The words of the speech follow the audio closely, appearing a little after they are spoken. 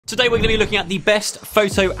Today we're going to be looking at the best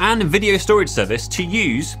photo and video storage service to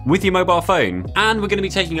use with your mobile phone. And we're going to be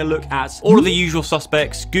taking a look at all of the usual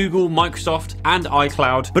suspects, Google, Microsoft, and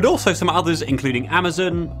iCloud, but also some others including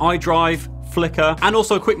Amazon, iDrive, Flickr, and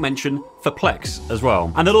also a quick mention for Plex as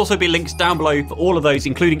well. And there'll also be links down below for all of those,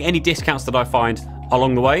 including any discounts that I find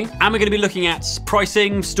along the way. And we're going to be looking at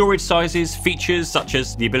pricing, storage sizes, features such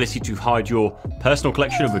as the ability to hide your personal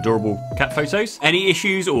collection of adorable cat photos, any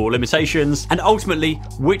issues or limitations, and ultimately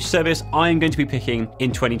which service I am going to be picking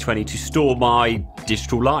in 2020 to store my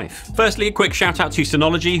digital life. Firstly, a quick shout out to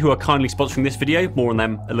Synology, who are kindly sponsoring this video. More on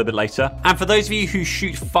them a little bit later. And for those of you who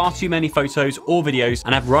shoot far too many photos or videos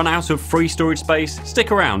and have run out of free storage space, stick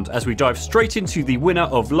around as we dive straight into the winner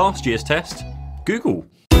of last year's test, Google.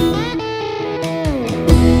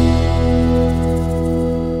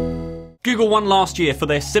 Google won last year for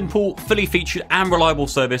their simple, fully featured and reliable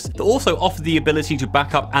service that also offered the ability to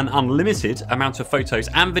back up an unlimited amount of photos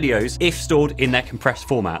and videos if stored in their compressed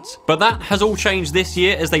formats. But that has all changed this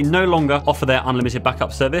year as they no longer offer their unlimited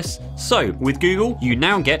backup service. So with Google, you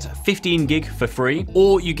now get 15 gig for free,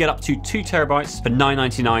 or you get up to 2 terabytes for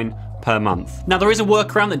 $9.99 per month. Now there is a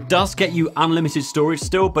workaround that does get you unlimited storage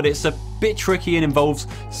still, but it's a bit tricky and involves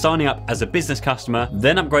signing up as a business customer,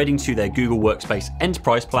 then upgrading to their Google Workspace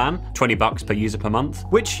Enterprise plan, $20 per user per month,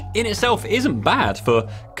 which in itself isn't bad for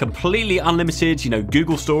completely unlimited,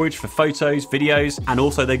 Google storage for photos, videos, and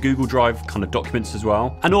also their Google Drive kind of documents as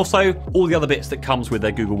well, and also all the other bits that comes with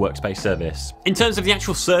their Google Workspace service. In terms of the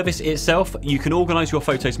actual service itself, you can organize your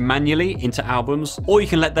photos manually into albums, or you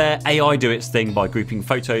can let their AI do its thing by grouping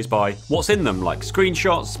photos by what's in them, like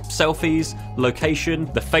screenshots, selfies, location,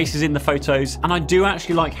 the faces in the photos. And I do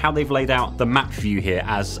actually like how they've laid out the map view here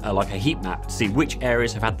as like a heat map to see which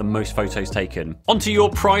areas have had the most photos taken. Onto your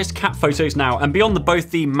prized cat photos now, and beyond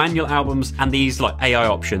both the manual albums and these like AI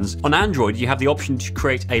options, on Android you have the option to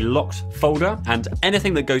create a locked folder, and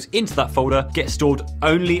anything that goes into that folder gets stored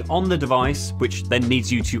only on the device, which then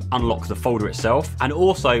needs you to unlock the folder itself. And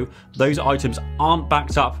also those items aren't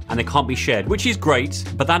backed up and they can't be shared, which is great,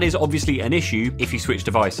 but that is obviously an issue if you switch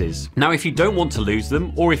devices. Now, if you don't want to lose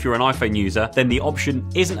them, or if you're an iPhone user, then the option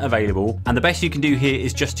isn't available, and the best you can do here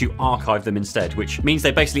is just to archive them instead, which means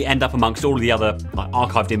they basically end up amongst all of the other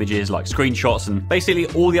archived images like screenshots and basically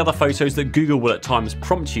all the other photos that Google will at times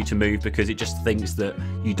prompt you to move because it just thinks that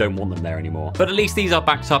you don't want them there anymore. But at least these are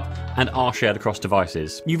backed up and are shared across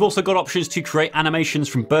devices. You've also got options to create animations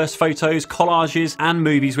from burst photos, collages, and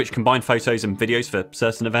movies which combine photos and videos for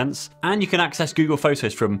certain events. And you can access Google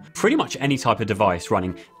Photos from pretty much any type of device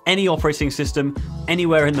running any operating system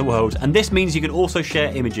anywhere in the world, and this means you can also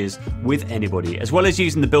share images with anybody, as well as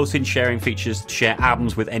using the built-in sharing features to share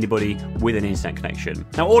albums with anybody with an internet connection.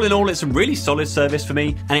 Now all in all, it's a really solid service for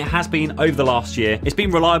me, and it has been over the last year. It's been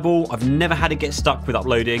reliable, I've never had it get stuck with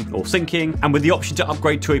uploading or syncing, and with the option to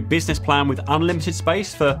upgrade to a business plan with unlimited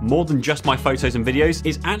space for more than just my photos and videos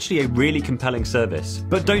is actually a really compelling service.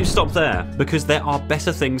 But don't stop there, because there are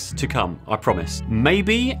better things to come, I promise.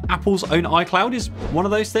 Maybe Apple's own iCloud is one of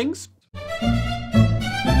those things?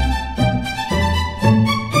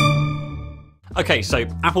 Okay, so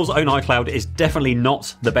Apple's own iCloud is definitely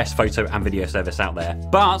not the best photo and video service out there,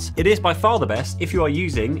 but it is by far the best if you are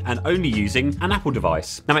using and only using an Apple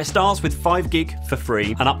device. Now it starts with 5 gig for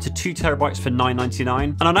free and up to 2 terabytes for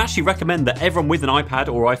 $9.99, and I'd actually recommend that everyone with an iPad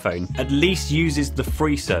or iPhone at least uses the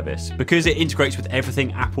free service because it integrates with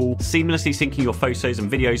everything Apple, seamlessly syncing your photos and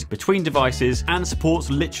videos between devices, and supports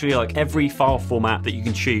literally like every file format that you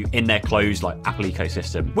can shoot in their closed like Apple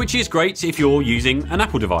ecosystem, which is great if you're using an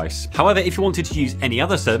Apple device. However, if you wanted to use any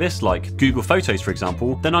other service like Google Photos for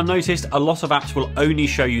example, then I noticed a lot of apps will only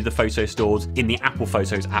show you the photos stored in the Apple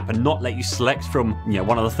Photos app and not let you select from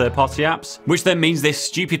one of the third-party apps, which then means this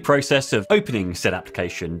stupid process of opening said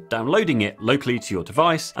application, downloading it locally to your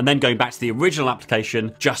device, and then going back to the original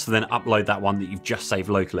application just to then upload that one that you've just saved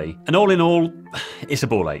locally. And all in all, it's a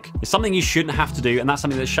ball ache. It's something you shouldn't have to do, and that's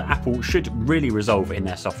something that Apple should really resolve in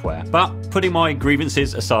their software. But putting my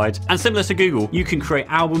grievances aside, and similar to Google, you can create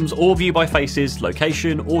albums or view by faces,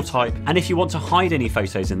 location, or type, and if you want to hide any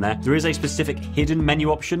photos in there is a specific hidden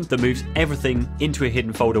menu option that moves everything into a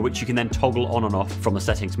hidden folder, which you can then toggle on and off from the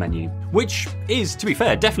settings menu, which is, to be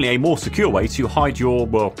fair, definitely a more secure way to hide your,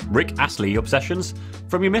 well, Rick Astley obsessions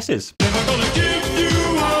from your missus.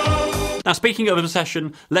 Now, speaking of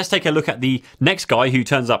obsession, let's take a look at the next guy who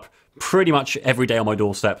turns up pretty much every day on my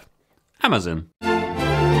doorstep, Amazon.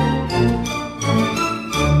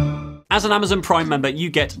 As an Amazon Prime member, you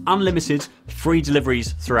get unlimited free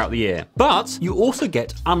deliveries throughout the year, but you also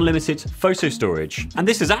get unlimited photo storage. And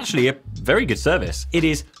this is actually a very good service. It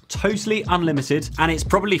is totally unlimited, and it's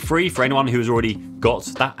probably free for anyone who has already got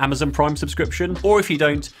that Amazon Prime subscription, or if you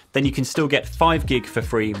don't, then you can still get 5 gig for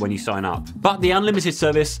free when you sign up. But the unlimited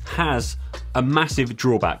service has a massive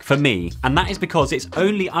drawback for me, and that is because it's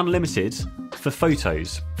only unlimited for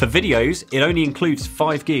photos. For videos, it only includes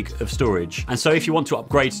 5 gig of storage, and so if you want to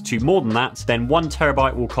upgrade to more than that, then 1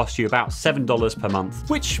 terabyte will cost you about $7 per month,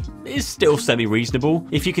 which is still semi-reasonable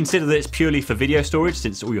if you consider that it's purely for video storage,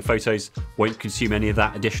 since all your photos won't consume any of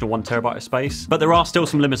that additional 1 terabyte of space. But there are still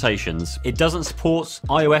some limitations. It doesn't support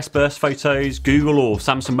iOS burst photos, Google or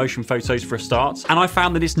Samsung motion photos for a start, and I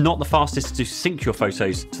found that it's not the fastest to sync your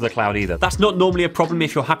photos to the cloud either. That's not normally a problem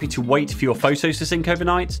if you're happy to wait for your photos to sync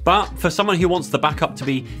overnight, but for someone who wants the backup to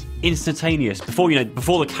be instantaneous, before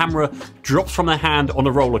the camera drops from their hand on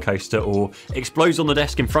a roller coaster or explodes on the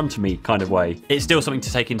desk in front of me kind of way, it's still something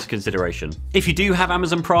to take into consideration. If you do have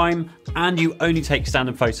Amazon Prime and you only take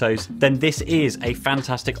standard photos, then this is a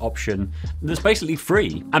fantastic option that's basically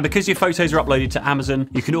free. And because your photos are uploaded to Amazon,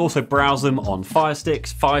 you can also browse them on Fire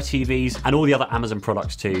Sticks, Fire TVs, and all the other Amazon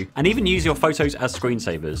products too, and even use your photos as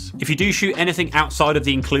screensavers. If you do shoot anything outside of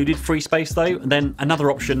the included free space though, then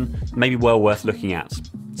another option may be well worth looking at.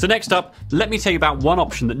 So next up, let me tell you about one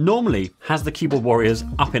option that normally has the keyboard warriors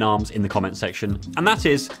up in arms in the comment section, and that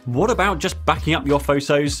is, what about just backing up your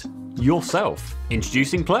photos yourself?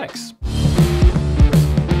 Introducing Plex.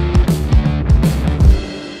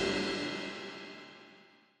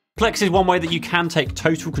 Plex is one way that you can take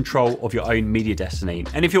total control of your own media destiny.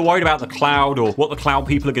 And if you're worried about the cloud or what the cloud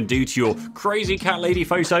people are going to do to your crazy cat lady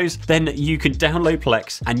photos, then you can download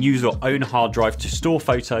Plex and use your own hard drive to store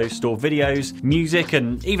photos, store videos, music,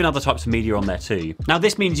 and even other types of media on there too. Now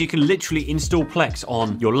this means you can literally install Plex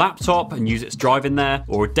on your laptop and use its drive in there,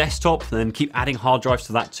 or a desktop and then keep adding hard drives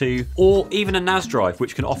to that too, or even a NAS drive,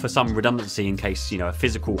 which can offer some redundancy in case, a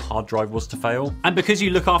physical hard drive was to fail. And because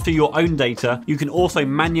you look after your own data, you can also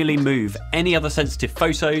manually move any other sensitive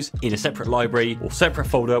photos in a separate library or separate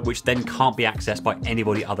folder, which then can't be accessed by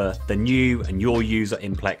anybody other than you and your user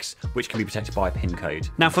in Plex, which can be protected by a PIN code.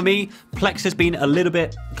 Now for me, Plex has been a little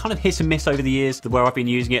bit kind of hit and miss over the years where I've been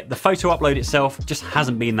using it. The photo upload itself just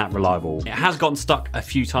hasn't been that reliable. It has gotten stuck a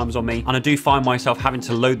few times on me, and I do find myself having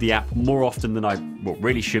to load the app more often than I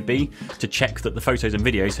really should be to check that the photos and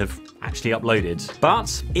videos have actually uploaded.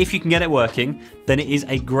 But if you can get it working, then it is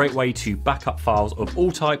a great way to back up files of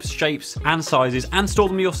all types, shapes and sizes and store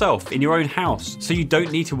them yourself in your own house, so you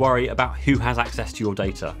don't need to worry about who has access to your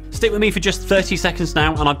data. Stick with me for just 30 seconds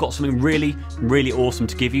now, and I've got something really awesome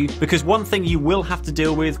to give you, because one thing you will have to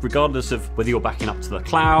deal with, regardless of whether you're backing up to the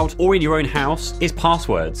cloud or in your own house, is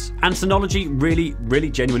passwords. And Synology really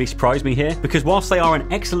genuinely surprised me here, because whilst they are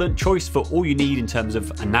an excellent choice for all you need in terms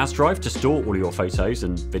of a NAS drive to store all your photos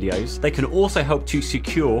and videos, they can also help to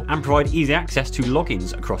secure and provide easy access to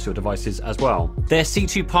logins across your devices as well. Their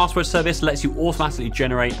C2 password service lets you automatically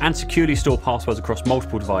generate and securely store passwords across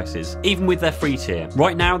multiple devices, even with their free tier.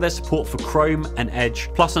 Right now there's support for Chrome and Edge,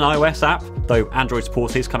 plus an iOS app, though Android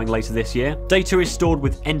support is coming later this year. Data is stored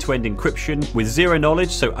with end-to-end encryption with zero knowledge,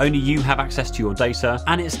 so only you have access to your data,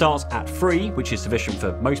 and it starts at free, which is sufficient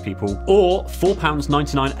for most people, or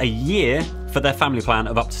 £4.99 a year for their family plan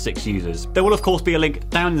of up to 6 users. There will of course be a link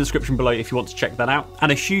down in the description below if you want to check that out,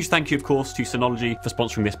 and a huge thank you of course to Synology for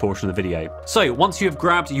sponsoring this portion of the video. So once you have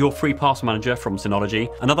grabbed your free password manager from Synology,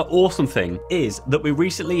 another awesome thing is that we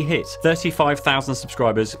recently hit 35,000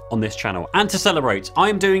 subscribers on this channel, and to celebrate I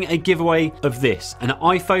am doing a giveaway of this, an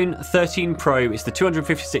iPhone 13 Pro. It's the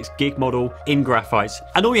 256 gig model in graphite,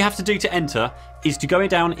 and all you have to do to enter is to go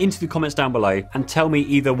down into the comments down below and tell me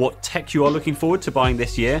either what tech you are looking forward to buying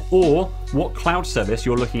this year or what cloud service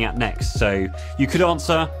you're looking at next. So you could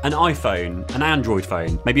answer an iPhone, an Android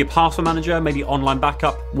phone, maybe a password manager, maybe online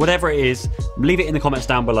backup, whatever it is, leave it in the comments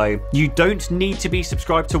down below. You don't need to be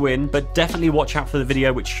subscribed to win, but definitely watch out for the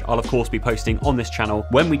video, which I'll of course be posting on this channel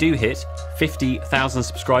when we do hit 50,000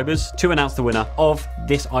 subscribers, to announce the winner of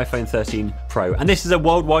this iPhone 13 Pro. And this is a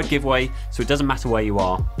worldwide giveaway, so it doesn't matter where you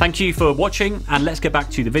are. Thank you for watching, and let's get back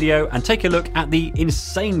to the video and take a look at the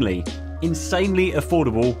insanely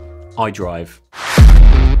affordable iDrive.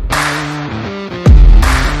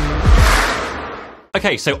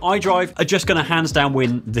 Okay, so iDrive are just going to hands down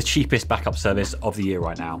win the cheapest backup service of the year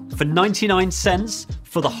right now. For 99 cents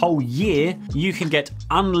for the whole year, you can get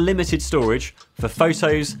unlimited storage for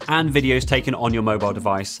photos and videos taken on your mobile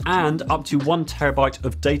device, and up to 1 terabyte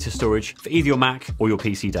of data storage for either your Mac or your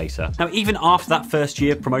PC data. Now, even after that first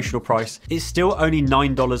year promotional price, it's still only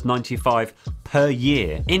 $9.95 per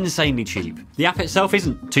year. Insanely cheap. The app itself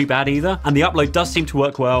isn't too bad either, and the upload does seem to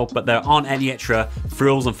work well, but there aren't any extra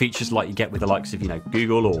frills and features like you get with the likes of,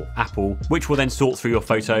 Google or Apple, which will then sort through your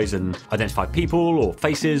photos and identify people or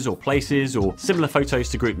faces or places or similar photos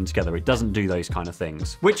to group them together. It doesn't do those kind of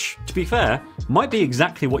things, which, to be fair, might be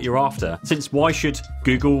exactly what you're after, since why should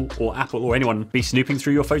Google or Apple or anyone be snooping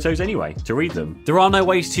through your photos anyway to read them? There are no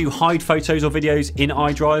ways to hide photos or videos in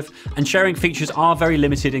iDrive, and sharing features are very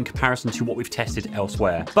limited in comparison to what we've tested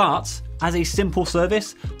elsewhere. But as a simple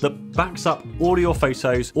service that backs up all your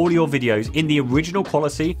photos, all your videos in the original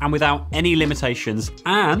quality and without any limitations,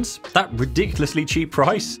 and that ridiculously cheap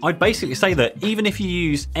price, I'd basically say that even if you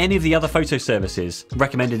use any of the other photo services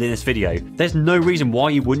recommended in this video, there's no reason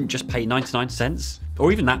why you wouldn't just pay 99 cents.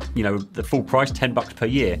 Or even that, the full price, $10 per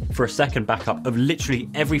year, for a second backup of literally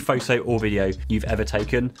every photo or video you've ever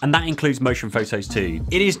taken. And that includes motion photos too.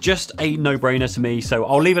 It is just a no-brainer to me, so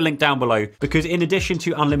I'll leave a link down below, because in addition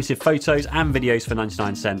to unlimited photos and videos for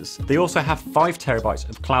 99 cents, they also have 5 terabytes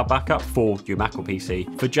of cloud backup for your Mac or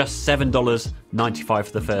PC for just $7.95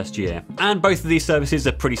 for the first year. And both of these services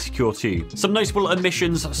are pretty secure too. Some notable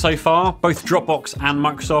omissions so far, both Dropbox and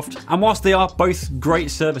Microsoft, and whilst they are both great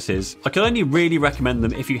services, I can only really recommend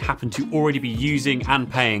them if you happen to already be using and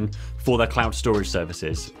paying for their cloud storage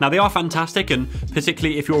services. Now, they are fantastic, and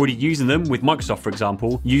particularly if you're already using them with Microsoft, for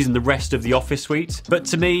example, using the rest of the Office suite. But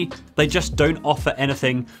to me, they just don't offer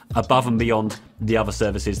anything above and beyond the other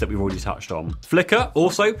services that we've already touched on. Flickr,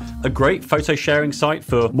 also a great photo sharing site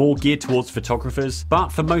for more geared towards photographers, but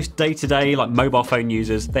for most day-to-day, like mobile phone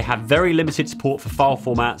users, they have very limited support for file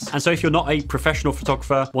formats. And so if you're not a professional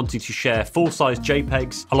photographer wanting to share full-size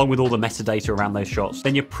JPEGs along with all the metadata around those shots,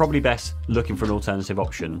 then you're probably best looking for an alternative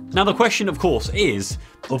option. Now, the question, of course, is,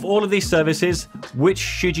 of all of these services, which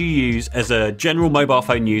should you use as a general mobile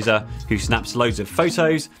phone user who snaps loads of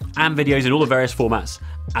photos and videos in all the various formats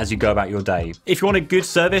as you go about your day? If you want a good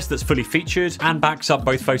service that's fully featured and backs up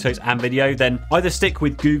both photos and video, then either stick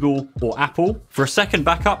with Google or Apple. For a second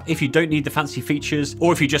backup, if you don't need the fancy features,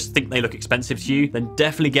 or if you just think they look expensive to you, then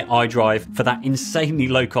definitely get iDrive for that insanely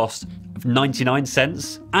low cost of 99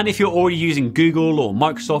 cents. And if you're already using Google or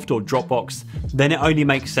Microsoft or Dropbox, then it only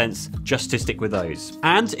makes sense just to stick with those.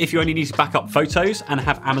 And if you only need to back up photos and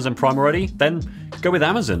have Amazon Prime already, then go with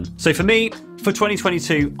Amazon. So for me, for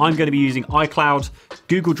 2022, I'm going to be using iCloud,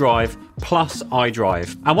 Google Drive, plus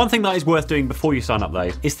iDrive. And one thing that is worth doing before you sign up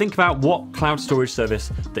though, is think about what cloud storage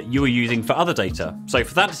service that you are using for other data. So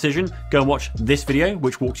for that decision, go and watch this video,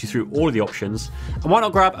 which walks you through all of the options. And why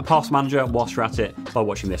not grab a password manager whilst you're at it by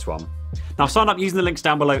watching this one. Now sign up using the links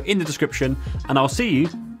down below in the description, and I'll see you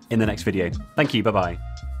in the next video. Thank you, bye-bye.